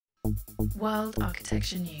World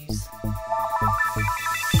Architecture News.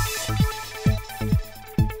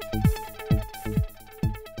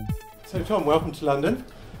 So Tom, welcome to London.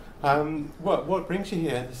 What brings you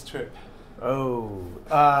here this trip?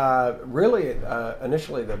 Really,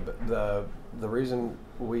 initially the reason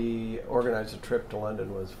we organized a trip to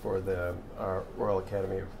London was for the Royal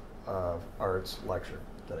Academy of Arts lecture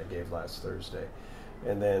that I gave last Thursday.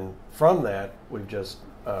 And then from that, we've just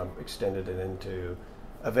extended it into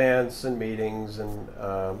events and meetings and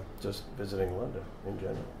just visiting London in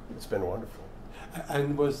general. It's been wonderful.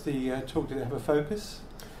 And was the talk, did it have a focus?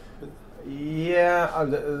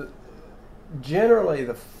 Yeah, generally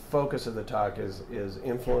the focus of the talk is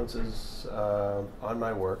influences on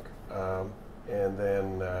my work, and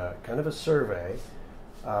then kind of a survey.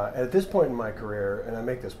 At this point in my career, and I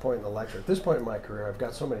make this point in the lecture, at this point in my career I've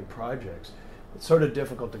got so many projects, it's sort of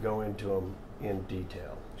difficult to go into them in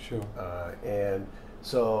detail. Sure. And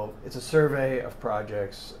so it's a survey of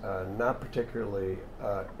projects, not particularly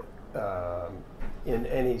in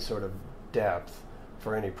any sort of depth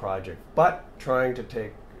for any project, but trying to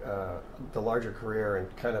take the larger career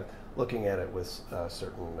and kind of looking at it with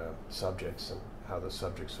certain subjects and how the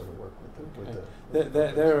subjects sort of work with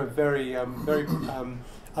They're a very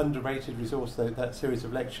underrated resource, that series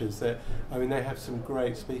of lectures. They have some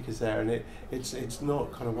great speakers there, and it's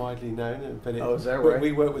not kind of widely known. But is that right?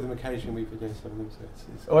 We work with them occasionally. We video some of them.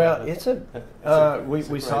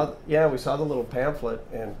 We saw the little pamphlet,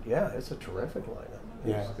 and it's a terrific lineup.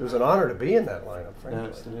 Yeah. It was an honor to be in that lineup, frankly. No,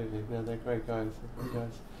 absolutely. No, they're great guys.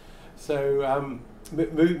 So,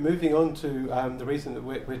 moving on to the reason that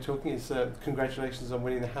we're talking is congratulations on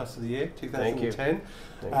winning the House of the Year 2010.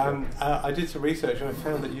 Thank you. I did some research and I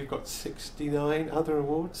found that you've got 69 other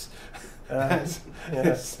awards. That's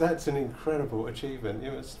an incredible achievement.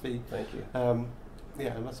 It must be. Thank you.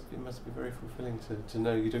 It must be very fulfilling to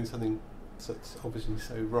know you're doing something that's obviously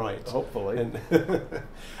so right. Hopefully. And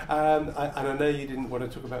I know you didn't want to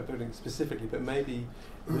talk about buildings specifically, but maybe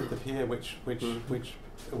the pier which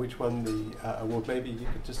won the award, maybe you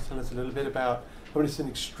could just tell us a little bit about. It's an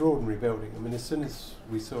extraordinary building. As soon as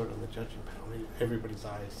we saw it on the judging panel, everybody's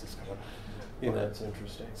eyes just kind of, that's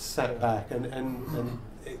interesting. Sat back, and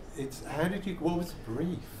it's. How did you? What was the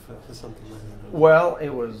brief for something like that? Well, it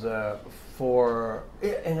was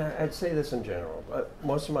and I'd say this in general, but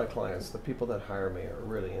most of my clients, the people that hire me, are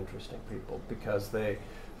really interesting people because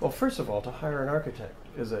first of all, to hire an architect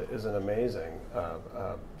is an amazing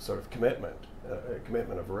sort of commitment, a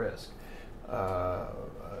commitment of risk.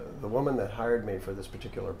 The woman that hired me for this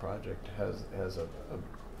particular project has a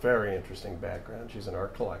very interesting background. She's an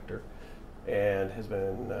art collector and has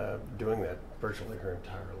been doing that virtually her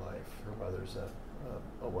entire life. Her mother's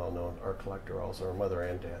a well-known art collector also. Her mother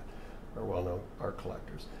and dad are well-known art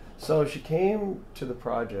collectors. So she came to the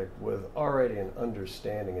project with already a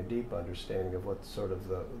deep understanding of what sort of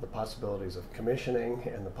the possibilities of commissioning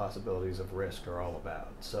and the possibilities of risk are all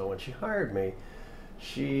about. So when she hired me,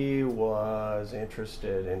 she was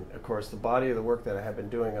interested in, of course, the body of the work that I had been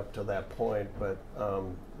doing up to that point, but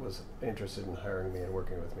was interested in hiring me and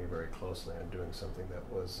working with me very closely on doing something that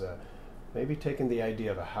was maybe taking the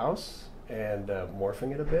idea of a house and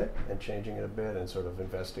morphing it a bit and changing it a bit and sort of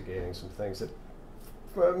investigating some things that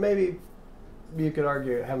maybe you could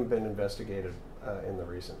argue haven't been investigated in the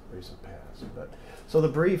recent past. But so the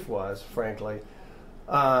brief was, frankly,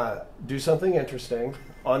 do something interesting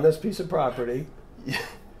on this piece of property,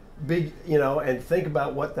 and think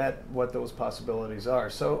about what those possibilities are.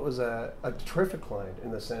 So it was a terrific client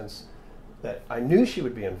in the sense that I knew she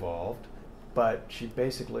would be involved, but she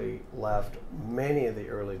basically left many of the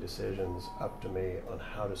early decisions up to me on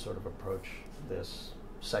how to sort of approach this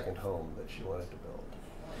second home that she wanted to build.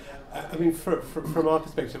 From our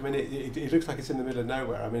perspective, it looks like it's in the middle of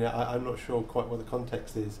nowhere. I'm not sure quite what the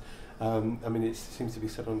context is. It seems to be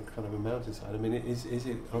set on kind of a mountainside. Is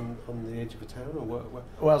it on the edge of a town or what?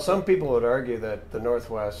 Well, some people would argue that the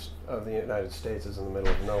northwest of the United States is in the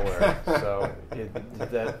middle of nowhere. So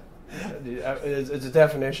it's a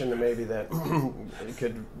definition that maybe that it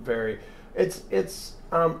could vary. It's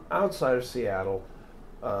outside of Seattle.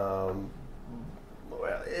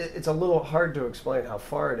 It's a little hard to explain how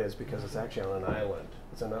far it is because it's actually on an island.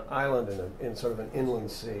 It's an island in sort of an inland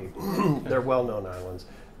sea. They're well-known islands.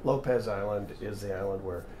 Lopez Island is the island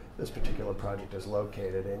where this particular project is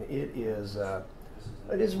located, and it is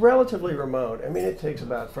relatively remote. It takes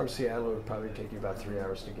from Seattle, it would probably take you about 3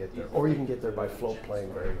 hours to get there, or you can get there by float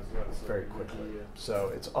plane very, very quickly. So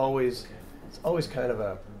it's always kind of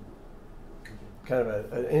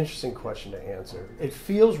an interesting question to answer. It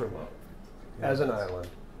feels remote as an island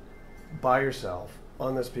by yourself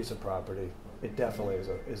on this piece of property it definitely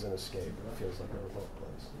is an escape. It feels like a remote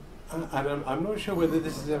place. And I'm not sure whether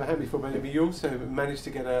this has ever happened before, but you also managed to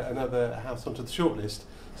get another house onto the shortlist.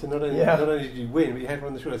 So not only did you win, but you had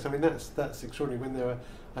one on the shortlist. I mean, that's extraordinary. When there were,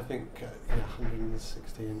 I think,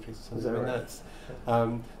 160 entries or something. Is that right? That's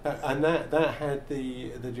and that had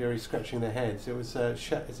the jury scratching their heads. It was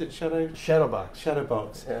is it Shadowbox.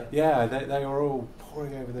 Shadowbox. Yeah, they were all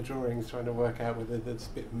poring over the drawings, trying to work out whether this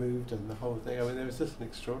bit moved and the whole thing. I mean, it was just an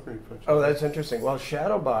extraordinary project. Oh, that's interesting. Well,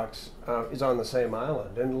 Shadowbox is on the same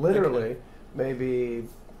island, and literally maybe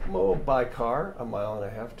by car 1.5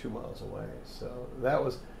 miles, 2 miles away. So that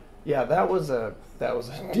was a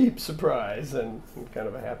deep surprise and kind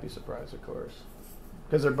of a happy surprise, of course,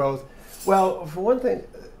 because they're both. Well, for one thing,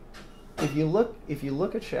 if you look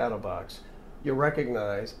at Shadowbox, you'll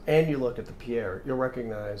recognize, and you look at the Pierre, you'll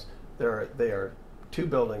recognize they are two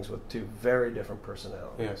buildings with two very different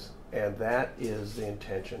personalities. Yes. And that is the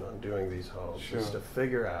intention on doing these homes, Sure. is to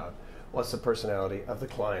figure out what's the personality of the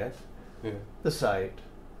client, the site,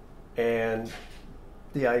 and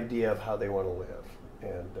the idea of how they want to live.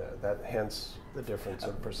 And that hence the difference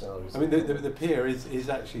of personalities. I mean, the pier is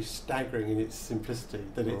actually staggering in its simplicity.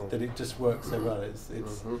 That it just works so well. It's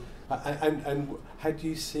and had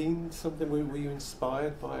you seen something? Were you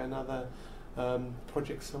inspired by another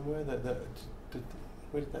project somewhere?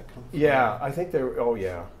 Where did that come from? Yeah, I think there. Oh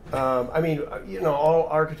yeah. I mean, all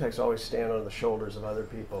architects always stand on the shoulders of other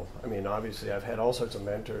people. I mean, obviously, I've had all sorts of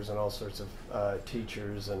mentors and all sorts of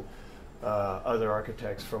teachers and other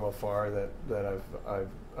architects from afar that I've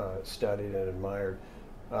studied and admired.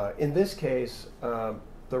 In this case,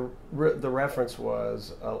 the reference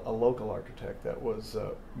was a local architect that was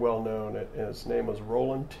well known, and his name was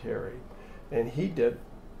Roland Terry, and he did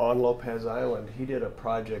on Lopez Island. He did a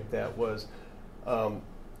project that was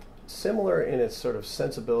similar in its sort of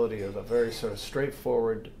sensibility of a very sort of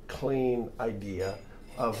straightforward, clean idea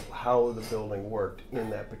of how the building worked in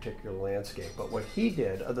that particular landscape. But what he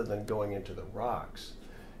did, other than going into the rocks,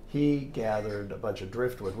 he gathered a bunch of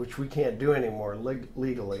driftwood, which we can't do anymore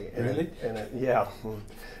legally. And really?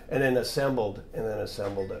 And then assembled a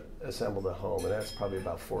home, and that's probably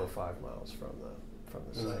about 4 or 5 miles from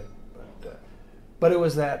the site. But it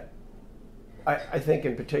was that. I think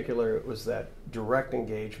in particular it was that direct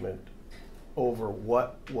engagement over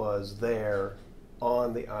what was there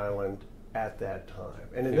on the island at that time.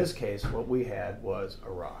 And in this case, what we had was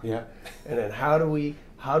a rock. Yeah. And then how do we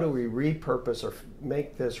repurpose or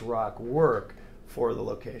make this rock work for the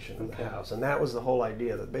location of the house? And that was the whole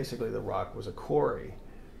idea, that basically the rock was a quarry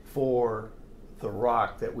for the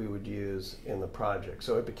rock that we would use in the project.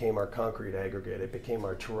 So it became our concrete aggregate, it became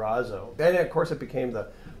our terrazzo, and of course it became the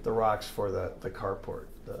rocks for the carport,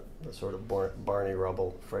 the sort of Barney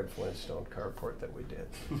Rubble, Fred Flintstone carport that we did.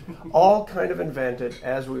 All kind of invented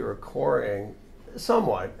as we were quarrying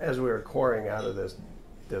out of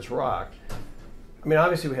this rock. I mean,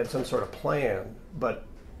 obviously we had some sort of plan, but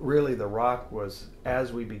really the rock was,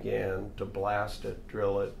 as we began to blast it,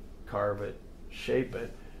 drill it, carve it, shape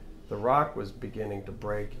it, the rock was beginning to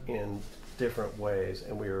break in different ways,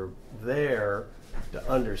 and we were there to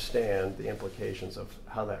understand the implications of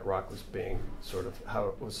how that rock was being how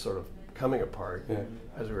it was sort of coming apart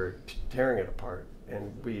as we were tearing it apart,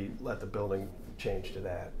 and we let the building change to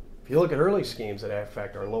that. If you look at early schemes, in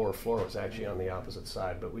fact, our lower floor was actually on the opposite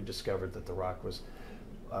side, but we discovered that the rock was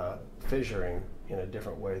fissuring in a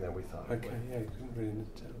different way than we thought it would. Yeah, you couldn't really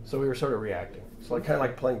tell. So we were sort of reacting. It's kind of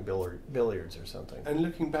like playing billiards or something. And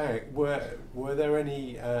looking back, were there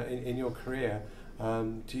any in your career?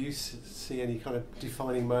 Do you see any kind of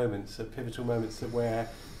defining moments, pivotal moments, where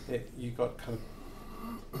you got kind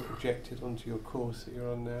of projected onto your course that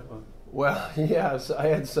you're on now? Or? Well, yes, I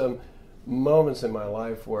had some moments in my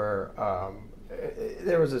life where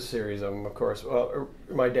there was a series of them, of course. Well,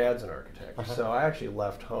 my dad's an architect, so I actually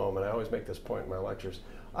left home, and I always make this point in my lectures.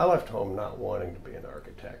 I left home not wanting to be an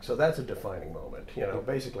architect, so that's a defining moment.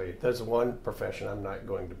 Basically, there's one profession I'm not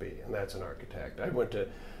going to be, and that's an architect. I went to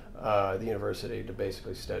the university to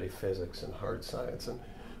basically study physics and hard science, and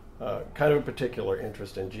kind of a particular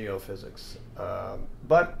interest in geophysics.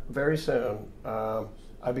 But very soon,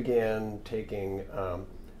 I began taking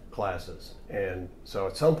classes, and so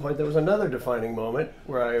at some point there was another defining moment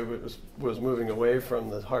where I was moving away from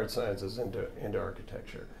the hard sciences into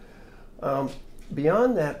architecture.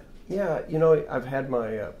 Beyond that, I've had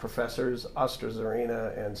my professors, Oscar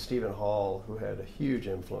Zarina and Stephen Hall, who had a huge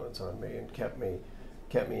influence on me and kept me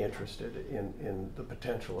interested in the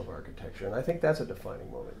potential of architecture, and I think that's a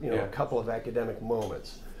defining moment. A couple of academic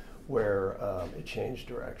moments where it changed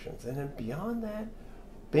directions, and then beyond that,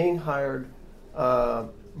 being hired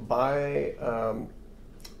by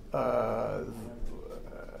I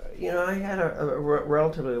had a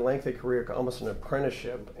relatively lengthy career, almost an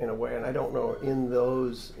apprenticeship in a way, and I don't know in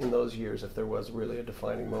those years if there was really a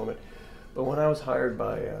defining moment. But when I was hired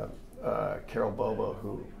by Carol Bobo,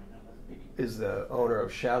 who is the owner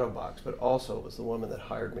of Shadowbox, but also was the woman that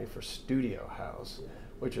hired me for Studio House,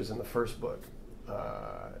 which was in the first book,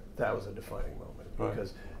 that was a defining moment. Right.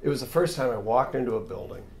 Because it was the first time I walked into a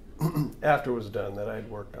building after it was done that I had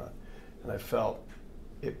worked on, and I felt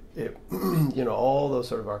it all those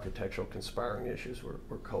sort of architectural conspiring issues were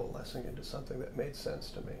coalescing into something that made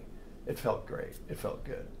sense to me. It felt great. It felt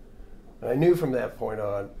good. And I knew from that point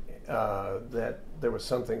on that there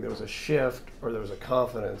was a shift, or there was a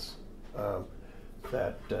confidence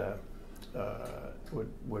that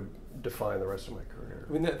would define the rest of my career.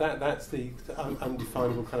 I mean, that's the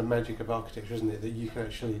undefinable kind of magic of architecture, isn't it? That you can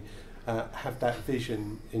actually have that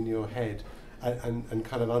vision in your head and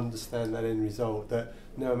kind of understand that end result, that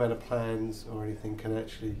no amount of plans or anything can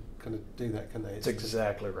actually kind of do that, can they? It's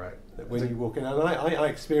exactly right. When you walk in, and I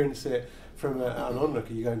experience it from an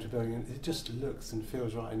onlooker. You go into a building and it just looks and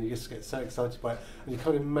feels right, and you just get so excited by it, and you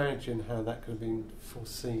can't imagine how that could have been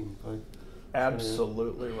foreseen.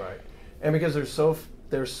 Absolutely right. And because there's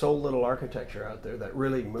so little architecture out there that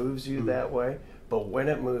really moves you that way, but when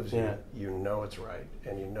it moves you, you know it's right,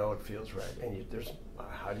 and you know it feels right, and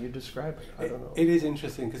how do you describe it? I don't know. It is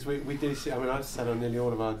interesting because we do see. I mean, I've sat on nearly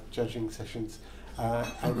all of our judging sessions,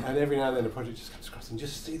 and every now and then a project just comes across and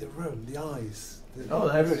just see the room, the eyes.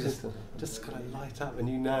 Everybody just kind of light up, and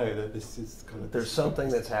you know that this is kind of there's something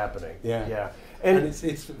that's happening. Yeah. And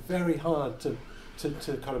it's very hard to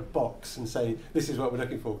kind of box and say this is what we're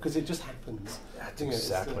looking for, because it just happens. That's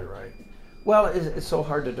exactly right. Well, it's so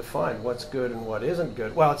hard to define what's good and what isn't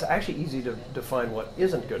good. Well, it's actually easy to define what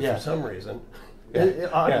isn't good for some reason,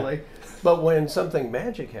 oddly. Yeah. But when something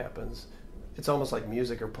magic happens, it's almost like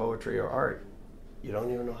music or poetry or art. You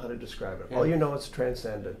don't even know how to describe it. Yeah. All you know, it's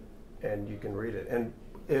transcendent, and you can read it. And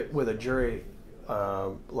with a jury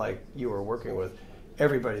like you were working with,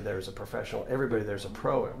 everybody there is a professional. Everybody there's a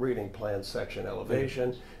pro at reading plans, section,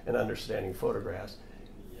 elevation, and understanding photographs.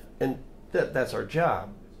 And that's our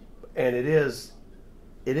job. And it is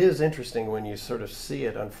interesting when you sort of see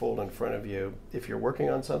it unfold in front of you if you're working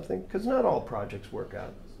on something, because not all projects work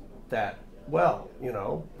out that well,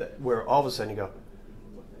 where all of a sudden you go,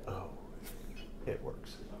 oh, it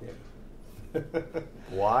works. Yeah.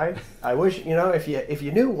 Why? I wish, if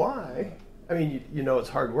you knew why, I mean, it's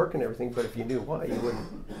hard work and everything, but if you knew why,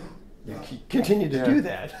 you continue to do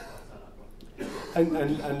that.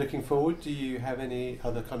 And looking forward, do you have any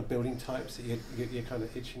other kind of building types that you're kind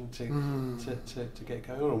of itching to get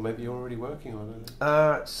going, or maybe you're already working on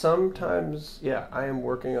it? Sometimes, I am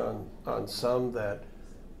working on some that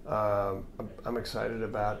I'm excited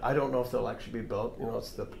about. I don't know if they'll actually be built.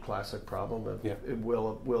 It's the classic problem of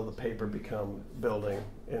will the paper become building,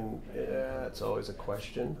 and it's always a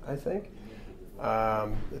question, I think.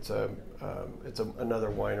 It's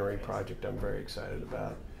another winery project I'm very excited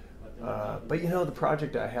about. But the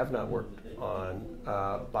project I have not worked on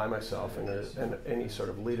by myself in any sort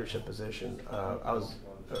of leadership position.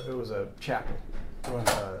 It was a chapel,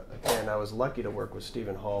 and I was lucky to work with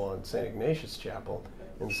Stephen Hall on St. Ignatius Chapel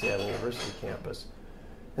in the Seattle University campus,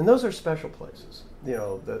 and those are special places.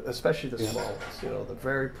 Especially the small ones. The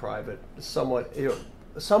very private, somewhat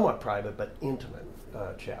private but intimate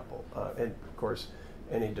chapel, and of course,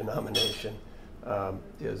 any denomination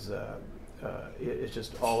is. It's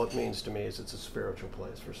just all it means to me is it's a spiritual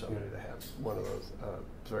place for somebody to have one of those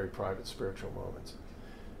very private spiritual moments.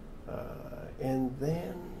 And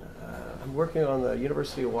then I'm working on the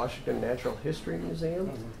University of Washington Natural History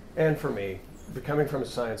Museum. And for me, coming from a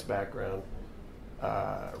science background,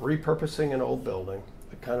 repurposing an old building,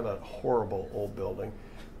 kind of a horrible old building,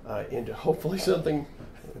 into hopefully something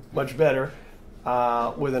much better.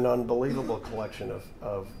 With an unbelievable collection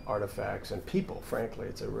of artifacts and people. Frankly,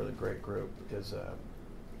 it's a really great group. Is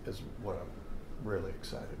what I'm really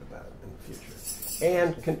excited about in the future.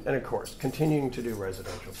 And of course, continuing to do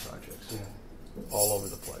residential projects all over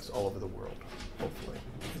the place, all over the world. Hopefully.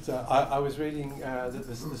 I was reading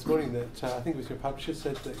this morning that I think it was your publisher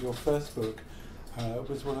said that your first book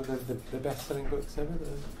was one of the best-selling books ever.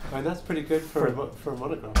 I mean, that's pretty good for a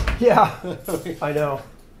monograph. Yeah, I know.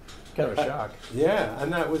 Kind of a shock. Yeah,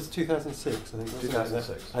 and that was 2006, I think.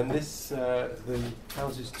 2006. And this, the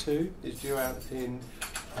Houses 2, is due out in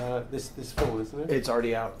this fall, isn't it? It's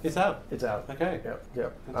already out. It's out? It's out. Okay.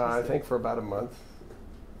 Yep. I think for about a month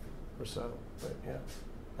or so, but yeah.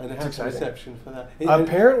 And how's the reception for that?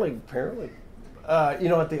 Apparently, at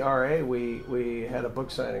the RA, we had a book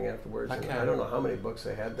signing afterwards. Okay. And I don't know how many books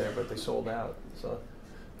they had there, but they sold out. So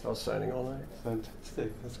I was signing all night.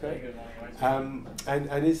 Fantastic, that's great.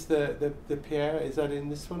 And is the Pierre, is that in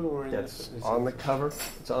this one or in It's on the cover.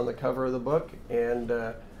 It's on the cover of the book, and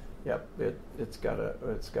it's got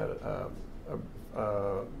a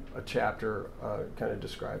chapter kind of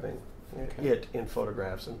describing it in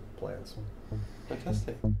photographs and plans.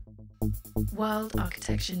 Fantastic. World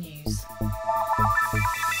Architecture News.